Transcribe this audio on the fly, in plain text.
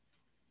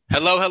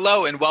Hello,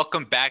 hello, and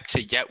welcome back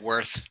to Yet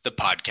Worth, the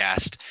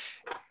podcast.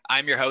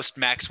 I'm your host,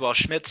 Maxwell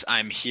Schmitz.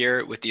 I'm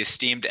here with the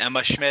esteemed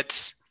Emma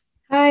Schmitz.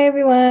 Hi,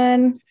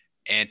 everyone.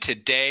 And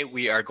today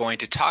we are going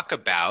to talk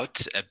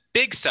about a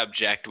big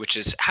subject, which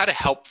is how to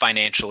help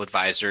financial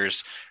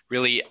advisors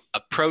really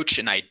approach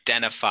and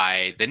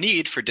identify the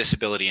need for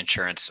disability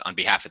insurance on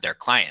behalf of their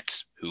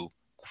clients, who,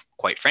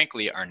 quite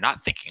frankly, are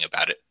not thinking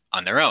about it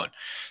on their own.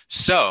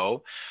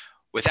 So,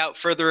 without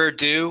further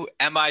ado,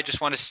 Emma, I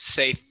just want to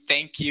say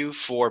thank you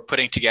for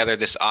putting together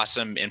this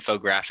awesome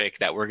infographic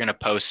that we're going to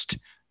post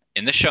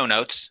in the show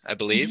notes, I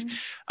believe.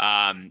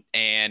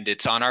 And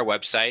it's on our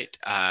website.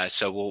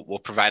 So we'll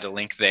provide a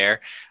link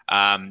there.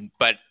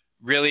 But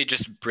really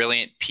just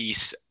brilliant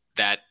piece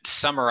that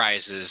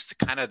summarizes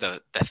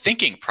the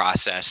thinking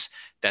process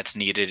that's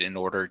needed in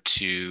order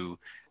to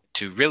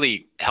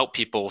really help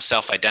people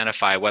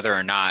self-identify whether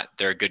or not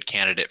they're a good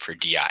candidate for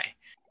DI.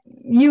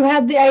 You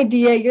had the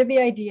idea. You're the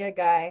idea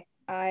guy.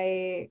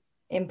 I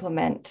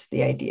implement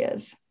the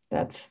ideas.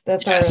 That's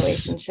Yes, our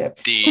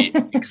relationship. The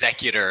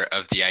executor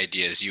of the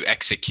ideas. You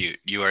execute.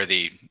 You are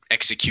the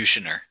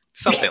executioner.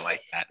 Something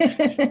like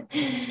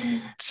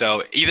that.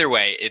 So either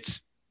way, it's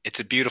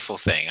a beautiful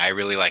thing. I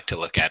really like to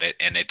look at it,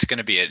 and it's going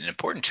to be an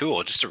important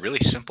tool, just a really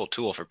simple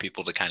tool for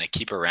people to kind of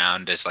keep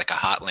around as like a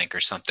hot link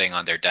or something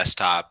on their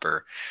desktop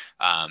or,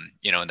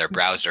 in their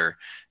browser,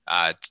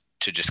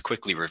 to just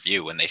quickly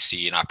review when they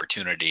see an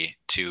opportunity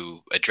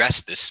to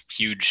address this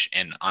huge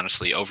and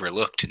honestly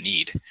overlooked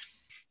need.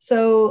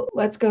 So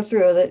let's go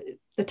through.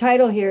 The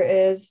title here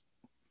is,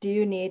 do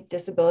you need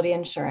disability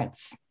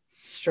insurance?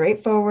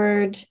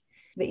 Straightforward,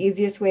 the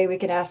easiest way we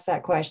could ask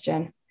that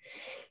question.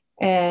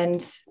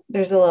 And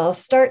there's a little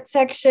start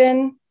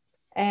section,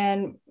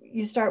 and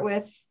you start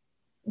with,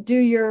 do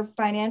your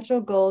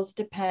financial goals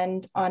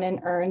depend on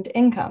an earned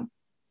income?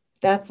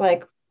 That's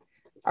like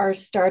our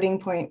starting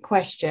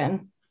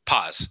question.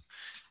 Pause.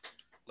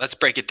 Let's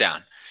break it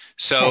down.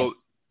 So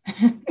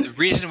the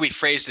reason we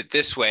phrased it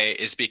this way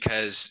is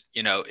because,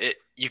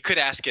 you could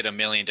ask it a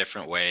million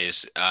different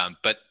ways,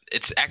 but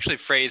it's actually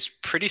phrased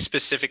pretty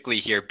specifically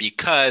here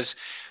because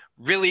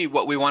really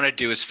what we want to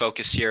do is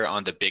focus here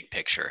on the big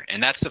picture,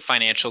 and that's the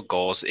financial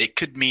goals. It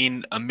could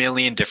mean a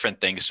million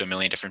different things to a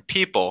million different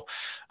people,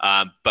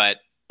 but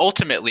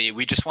ultimately,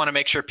 we just want to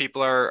make sure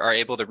people are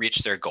able to reach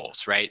their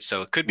goals, right?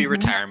 So it could be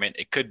retirement.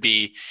 It could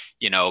be,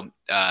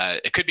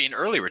 it could be an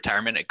early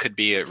retirement. It could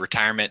be a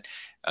retirement,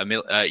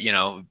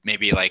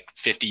 maybe like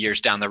 50 years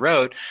down the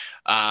road,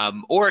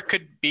 or it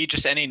could be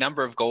just any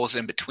number of goals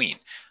in between.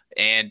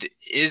 And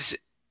is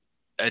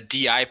a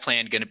DI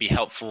plan going to be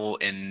helpful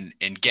in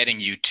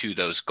getting you to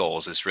those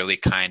goals is really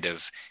kind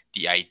of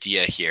the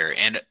idea here.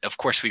 And of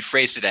course, we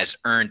phrased it as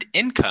earned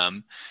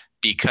income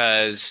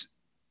because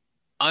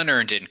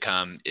unearned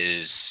income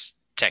is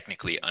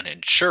technically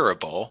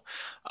uninsurable.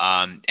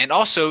 And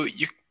also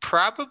you're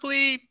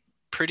probably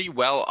pretty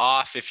well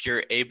off if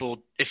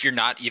you're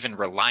not even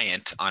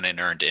reliant on an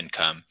earned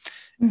income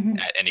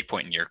at any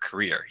point in your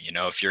career.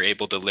 If you're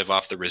able to live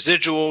off the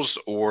residuals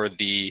or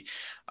the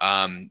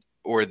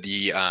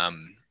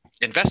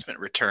investment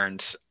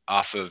returns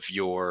off of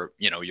your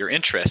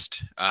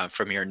interest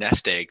from your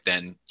nest egg,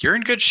 then you're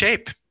in good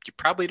shape. You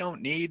probably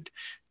don't need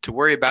to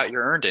worry about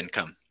your earned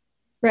income.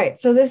 Right.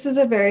 So this is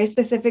a very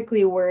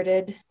specifically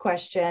worded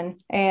question.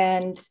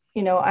 And,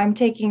 I'm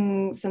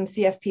taking some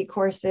CFP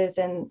courses,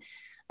 and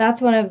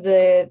that's one of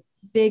the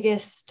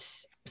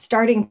biggest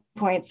starting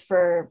points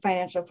for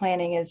financial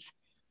planning is,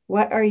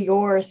 what are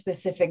your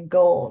specific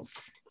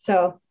goals?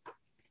 So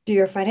do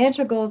your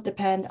financial goals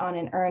depend on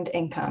an earned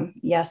income?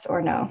 Yes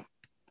or no?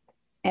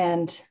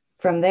 And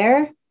from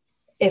there,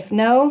 if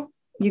no,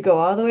 you go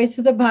all the way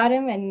to the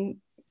bottom, and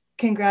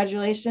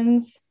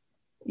congratulations,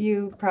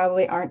 you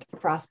probably aren't a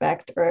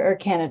prospect or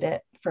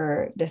candidate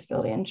for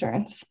disability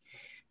insurance.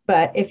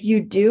 But if you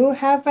do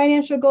have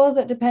financial goals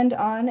that depend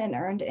on an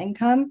earned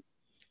income,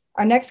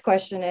 our next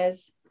question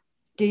is,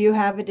 do you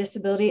have a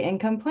disability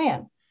income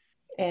plan?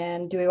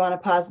 And do we want to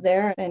pause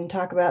there and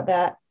talk about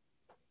that?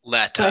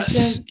 Let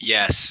us,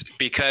 yes,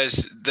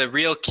 because the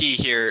real key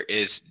here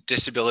is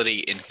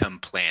disability income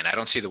plan. I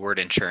don't see the word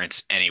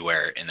insurance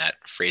anywhere in that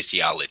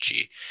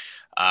phraseology.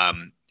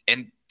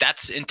 And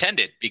that's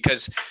intended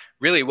because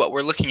really what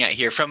we're looking at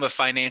here from a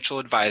financial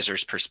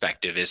advisor's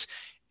perspective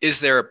is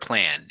there a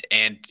plan?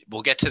 And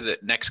we'll get to the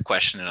next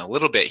question in a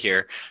little bit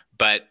here,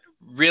 but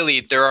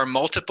really there are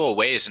multiple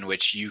ways in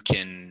which you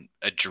can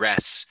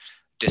address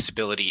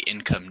disability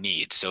income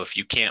needs. So if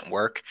you can't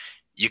work,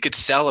 you could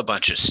sell a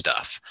bunch of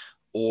stuff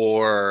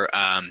or,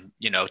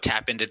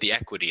 tap into the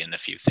equity in a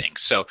few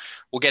things. So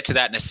we'll get to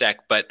that in a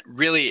sec, but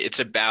really it's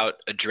about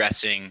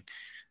addressing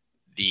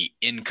the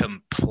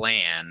income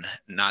plan,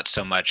 not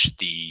so much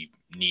the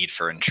need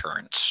for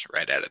insurance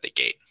right out of the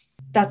gate.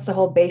 That's the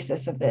whole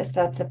basis of this.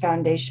 That's the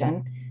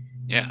foundation.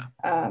 Yeah.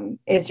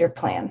 Is your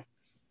plan.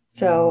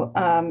 So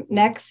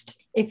next,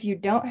 if you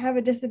don't have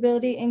a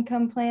disability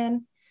income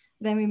plan,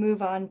 then we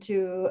move on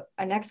to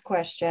a next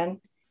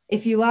question.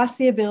 If you lost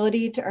the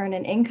ability to earn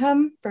an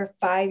income for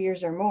 5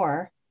 years or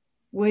more,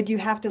 would you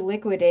have to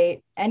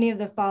liquidate any of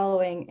the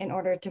following in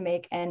order to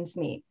make ends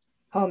meet?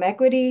 Home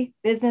equity,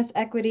 business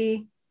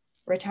equity,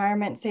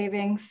 retirement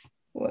savings.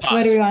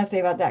 What do we want to say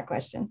about that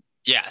question?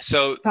 Yeah.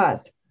 So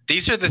pause.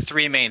 These are the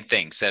three main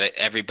things that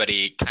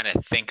everybody kind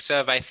of thinks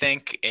of, I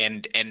think,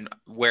 and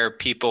where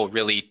people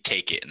really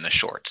take it in the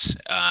shorts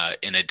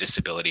in a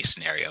disability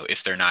scenario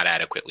if they're not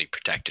adequately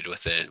protected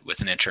with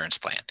an insurance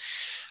plan.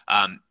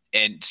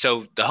 And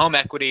so the home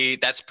equity,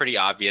 that's pretty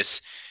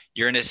obvious.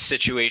 You're in a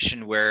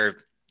situation where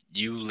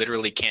you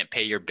literally can't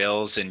pay your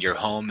bills and your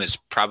home is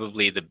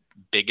probably the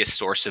biggest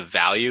source of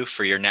value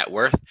for your net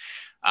worth.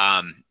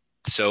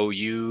 So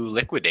you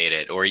liquidate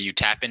it or you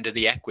tap into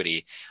the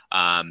equity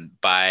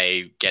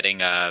by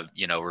getting a,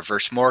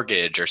 reverse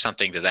mortgage or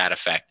something to that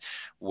effect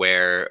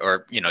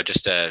or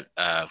just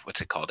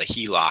what's it called? A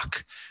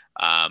HELOC,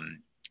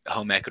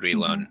 home equity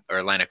loan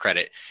or line of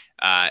credit.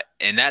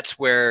 And that's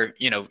where,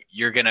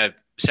 you're going to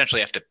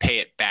essentially have to pay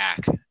it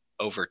back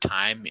over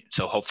time.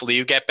 So hopefully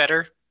you get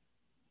better.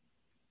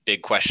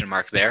 Big question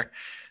mark there.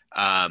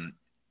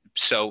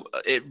 So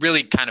it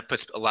really kind of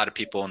puts a lot of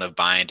people in a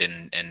bind,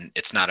 and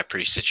it's not a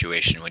pretty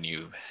situation when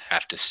you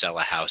have to sell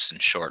a house in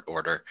short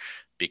order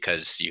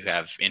because you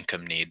have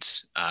income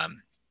needs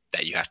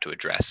that you have to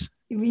address.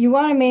 You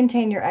want to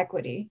maintain your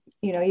equity.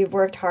 You've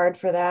worked hard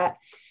for that.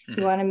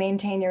 You want to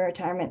maintain your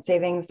retirement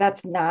savings.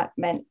 That's not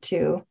meant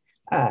to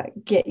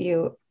get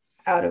you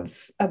out of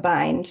a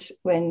bind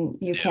when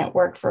you can't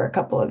work for a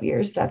couple of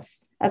years.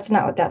 That's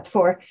not what that's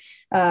for.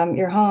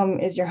 Your home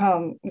is your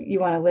home. You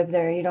want to live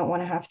there. You don't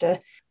want to have to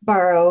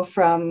borrow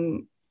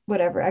from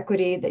whatever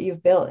equity that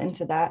you've built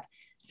into that.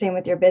 Same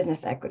with your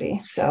business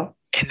equity.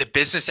 And the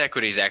business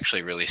equity is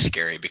actually really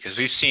scary because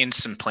we've seen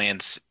some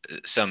plans,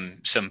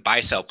 some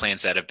buy-sell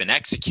plans that have been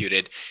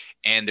executed,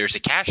 and there's a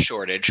cash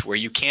shortage where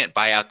you can't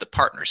buy out the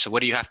partner. So what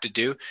do you have to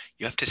do?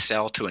 You have to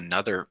sell to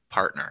another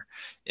partner.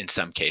 In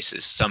some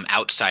cases, some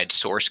outside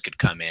source could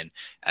come in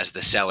as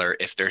the seller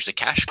if there's a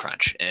cash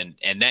crunch, and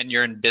then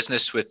you're in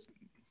business with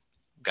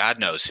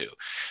God knows who.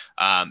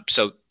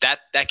 So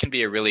that can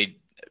be a really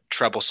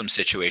troublesome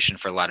situation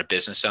for a lot of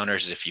business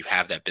owners if you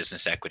have that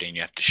business equity and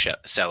you have to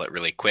sell it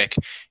really quick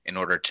in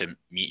order to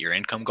meet your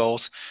income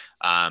goals.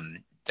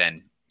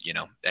 Then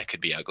that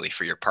could be ugly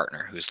for your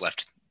partner who's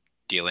left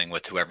dealing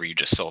with whoever you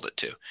just sold it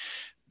to,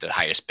 the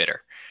highest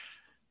bidder.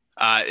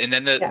 And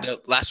then the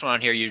last one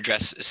on here you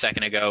addressed a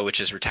second ago, which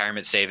is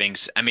retirement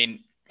savings. I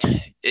mean,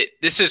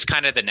 this is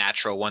kind of the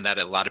natural one that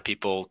a lot of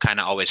people kind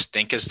of always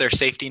think is their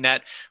safety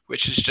net,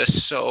 which is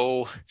just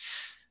so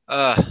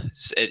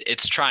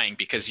it's trying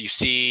because you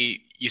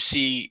see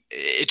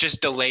it just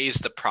delays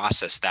the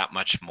process that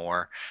much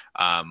more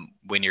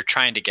when you're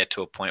trying to get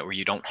to a point where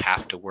you don't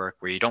have to work,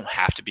 where you don't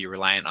have to be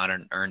reliant on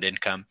an earned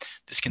income.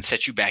 This can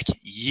set you back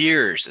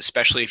years,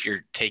 especially if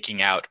you're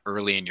taking out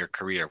early in your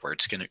career where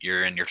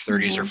you're in your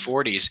 30s or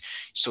 40s. You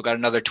still got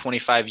another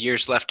 25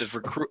 years left of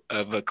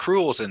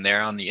accruals in there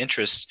on the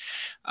interest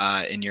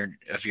of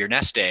your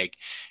nest egg.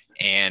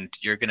 And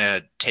you're going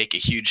to take a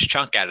huge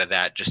chunk out of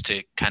that just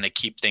to kind of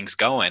keep things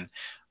going.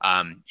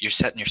 You're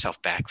setting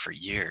yourself back for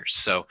years.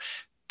 So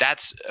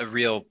that's a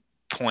real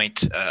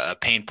point, a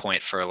pain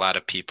point for a lot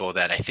of people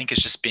that I think is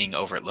just being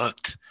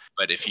overlooked.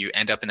 But if you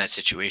end up in that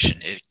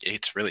situation,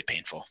 it's really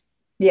painful.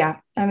 Yeah.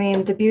 I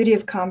mean, the beauty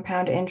of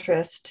compound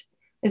interest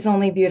is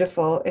only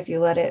beautiful if you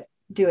let it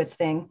do its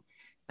thing.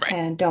 Right.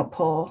 And don't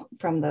pull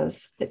from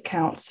those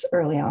accounts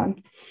early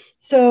on.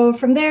 So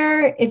from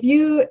there, if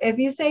you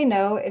say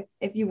no,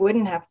 if you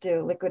wouldn't have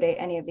to liquidate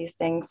any of these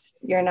things,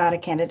 you're not a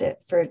candidate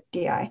for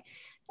DI.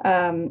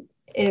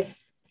 If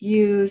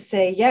you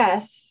say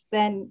yes,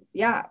 then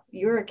yeah,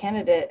 you're a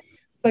candidate.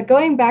 But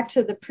going back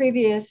to the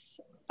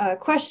previous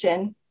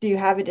question, do you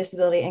have a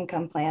disability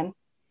income plan?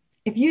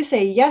 If you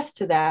say yes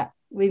to that,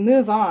 we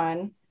move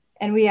on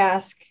and we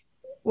ask,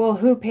 well,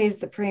 who pays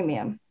the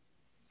premium?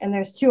 And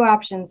there's two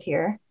options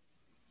here.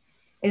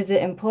 Is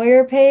it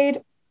employer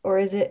paid or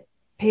is it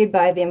paid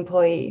by the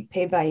employee,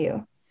 paid by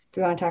you?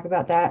 Do you want to talk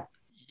about that?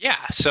 Yeah.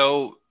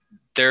 So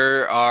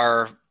there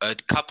are a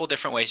couple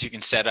different ways you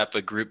can set up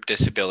a group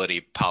disability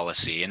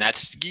policy, and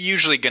that's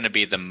usually going to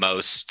be the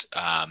most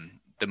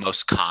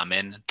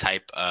common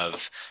type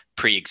of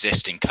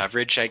pre-existing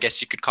coverage, I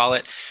guess you could call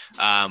it,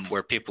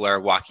 where people are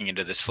walking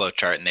into this flow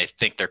chart and they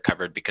think they're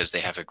covered because they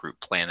have a group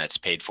plan that's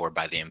paid for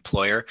by the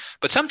employer.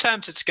 But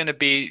sometimes it's going to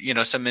be,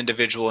 some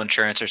individual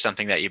insurance or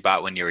something that you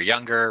bought when you were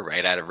younger,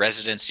 right out of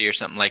residency or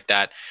something like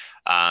that.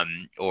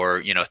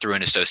 Or through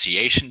an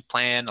association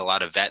plan. A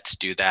lot of vets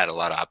do that. A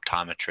lot of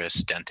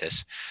optometrists,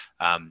 dentists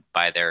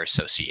buy their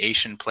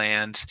association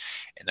plans.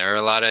 And there are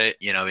a lot of,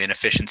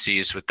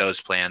 inefficiencies with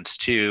those plans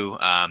too,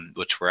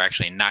 which we're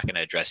actually not going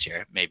to address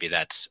here. Maybe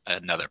that's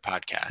another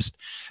podcast.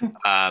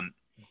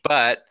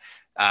 But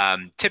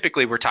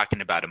typically we're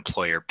talking about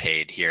employer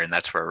paid here, and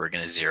that's where we're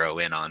going to zero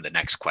in on the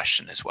next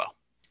question as well.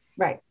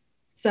 Right.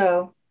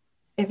 So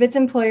if it's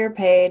employer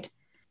paid,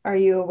 are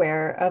you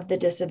aware of the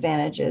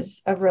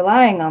disadvantages of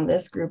relying on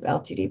this group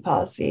LTD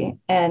policy?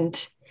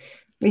 And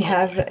we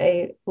have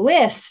a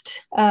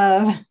list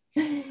of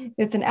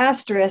It's an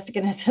asterisk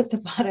and it's at the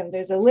bottom.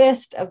 There's a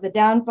list of the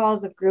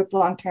downfalls of group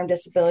long-term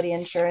disability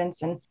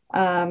insurance. And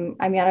I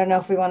don't know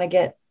if we want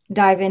to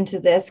dive into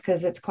this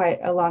because it's quite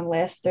a long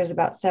list. There's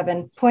about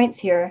 7 points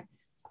here.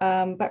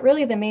 But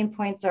really the main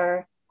points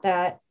are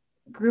that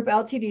group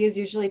LTD is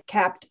usually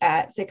capped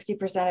at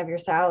 60% of your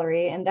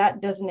salary, and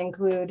that doesn't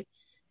include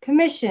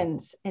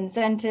commissions,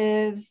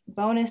 incentives,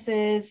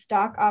 bonuses,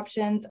 stock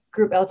options.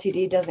 Group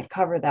LTD doesn't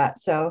cover that.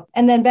 So,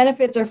 and then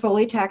benefits are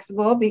fully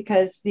taxable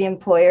because the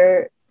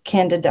employer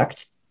can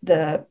deduct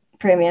the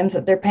premiums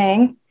that they're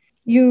paying.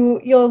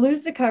 You'll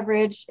lose the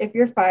coverage if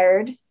you're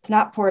fired. It's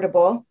not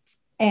portable,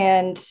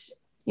 and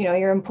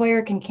your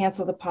employer can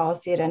cancel the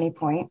policy at any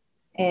point.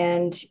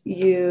 And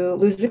you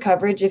lose the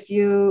coverage if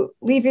you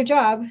leave your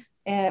job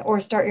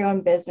or start your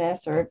own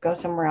business or go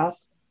somewhere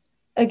else.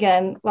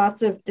 Again,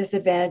 lots of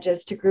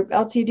disadvantages to group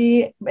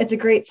LTD. It's a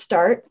great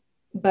start,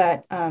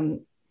 but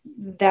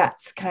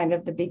that's kind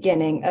of the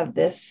beginning of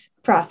this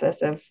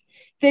process of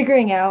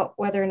figuring out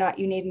whether or not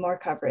you need more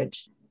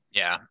coverage.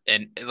 Yeah.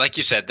 And like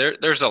you said,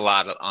 there's a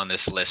lot on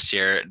this list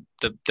here.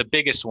 The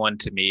biggest one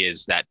to me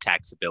is that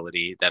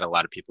taxability that a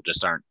lot of people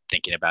just aren't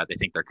thinking about. They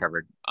think they're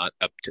covered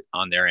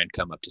on their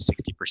income up to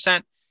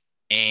 60%.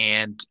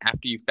 And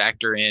after you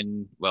factor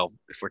in, well,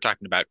 if we're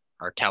talking about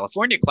our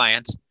California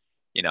clients,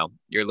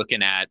 you're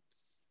looking at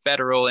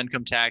federal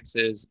income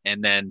taxes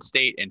and then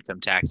state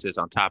income taxes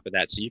on top of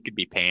that. So you could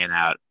be paying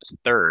out a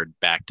third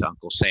back to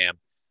Uncle Sam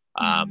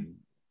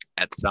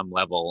at some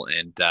level.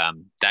 And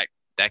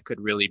that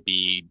could really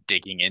be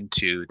digging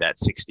into that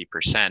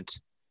 60%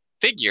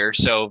 figure.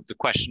 So the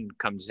question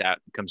comes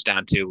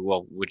down to,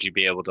 well, would you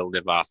be able to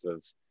live off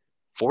of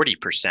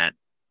 40%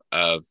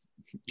 of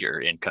your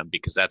income?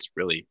 Because that's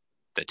really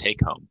the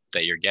take home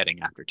that you're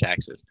getting after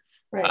taxes.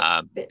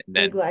 Right.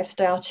 Big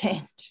lifestyle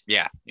change.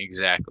 Yeah,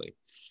 exactly.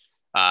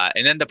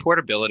 And then the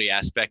portability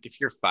aspect,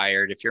 if you're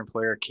fired, if your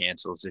employer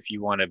cancels, if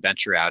you want to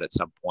venture out at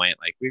some point,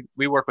 like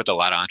we work with a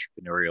lot of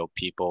entrepreneurial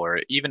people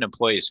or even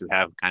employees who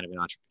have kind of an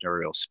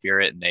entrepreneurial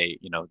spirit, and they,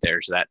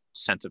 there's that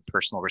sense of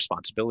personal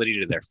responsibility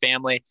to their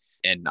family.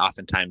 And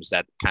oftentimes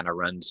that kind of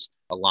runs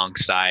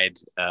alongside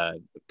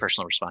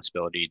personal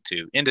responsibility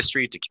to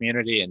industry, to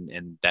community.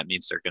 And that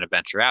means they're going to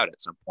venture out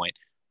at some point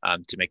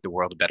to make the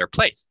world a better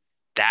place.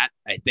 That,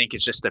 I think,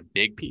 is just a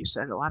big piece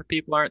that a lot of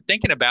people aren't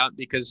thinking about,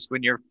 because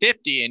when you're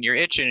 50 and you're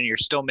itching and you're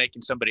still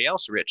making somebody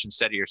else rich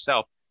instead of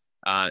yourself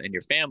and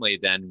your family,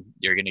 then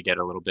you're going to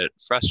get a little bit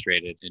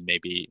frustrated and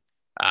maybe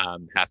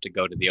have to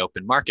go to the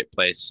open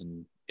marketplace.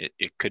 And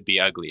it could be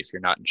ugly if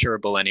you're not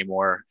insurable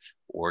anymore,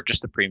 or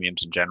just the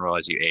premiums in general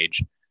as you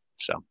age.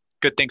 So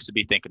good things to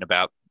be thinking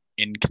about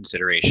in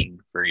consideration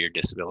for your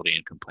disability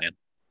income plan.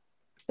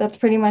 That's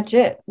pretty much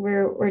it.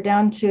 We're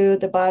down to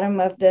the bottom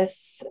of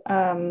this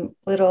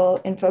little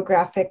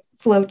infographic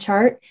flow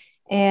chart.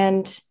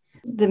 And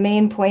the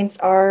main points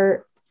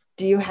are,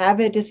 do you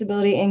have a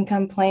disability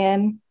income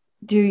plan?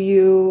 Do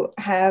you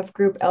have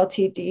group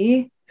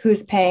LTD?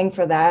 Who's paying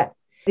for that?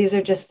 These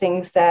are just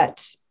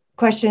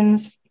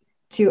questions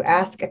to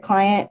ask a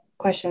client,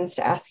 questions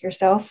to ask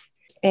yourself.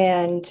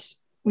 And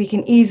we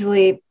can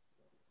easily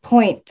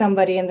point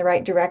somebody in the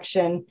right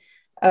direction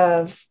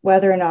of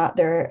whether or not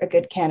they're a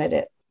good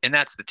candidate. And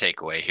that's the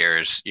takeaway here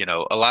is,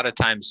 a lot of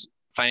times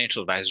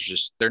financial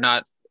advisors they're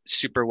not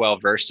super well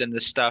versed in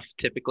this stuff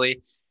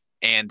typically,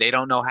 and they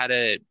don't know how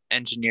to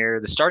engineer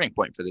the starting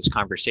point for this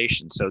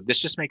conversation. So this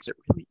just makes it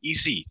really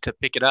easy to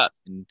pick it up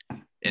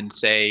and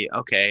say,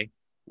 okay,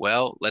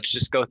 well, let's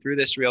just go through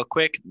this real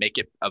quick, make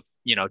it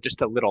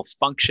just a little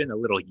function, a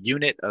little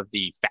unit of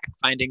the fact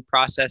finding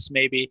process.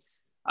 Maybe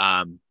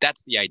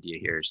that's the idea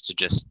here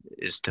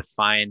is to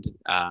find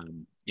a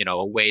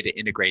way to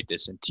integrate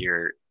this into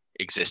your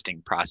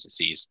existing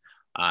processes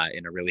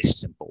in a really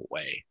simple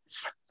way.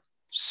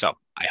 So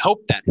I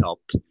hope that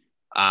helped.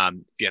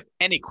 If you have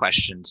any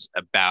questions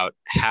about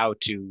how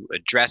to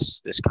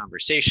address this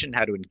conversation,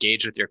 how to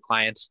engage with your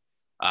clients,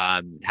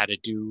 how to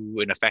do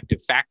an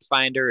effective fact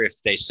finder if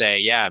they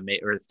say,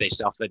 or if they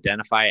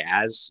self-identify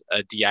as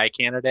a DI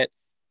candidate,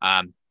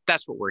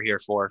 that's what we're here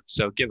for.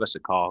 So give us a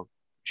call,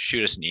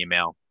 shoot us an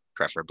email,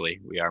 preferably.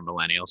 We are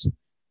millennials.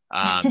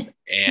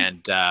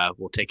 And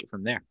we'll take it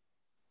from there.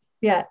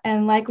 Yeah.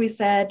 And like we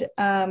said,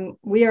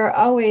 we are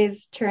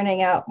always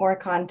churning out more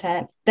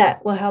content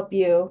that will help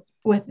you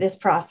with this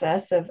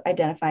process of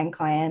identifying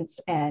clients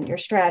and your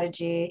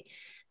strategy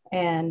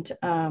and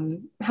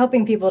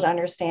helping people to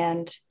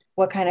understand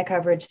what kind of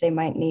coverage they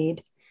might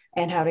need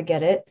and how to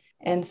get it.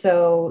 And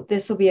so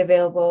this will be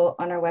available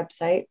on our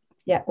website,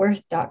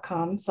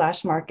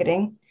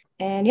 yetworth.com/marketing.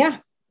 And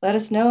let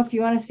us know if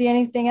you want to see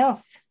anything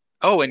else.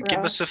 Oh, and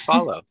give us a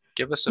follow.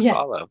 Give us a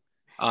follow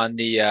on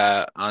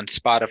on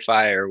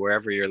Spotify or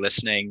wherever you're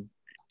listening.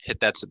 Hit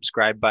that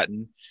subscribe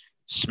button,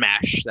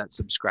 smash that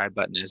subscribe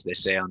button, as they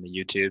say on the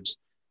YouTubes,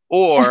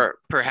 or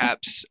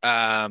perhaps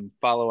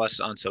follow us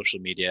on social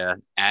media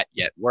at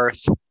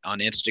Yetworth on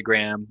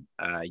Instagram,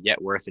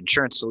 Yetworth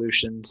Insurance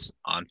Solutions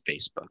on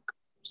Facebook.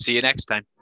 See you next time.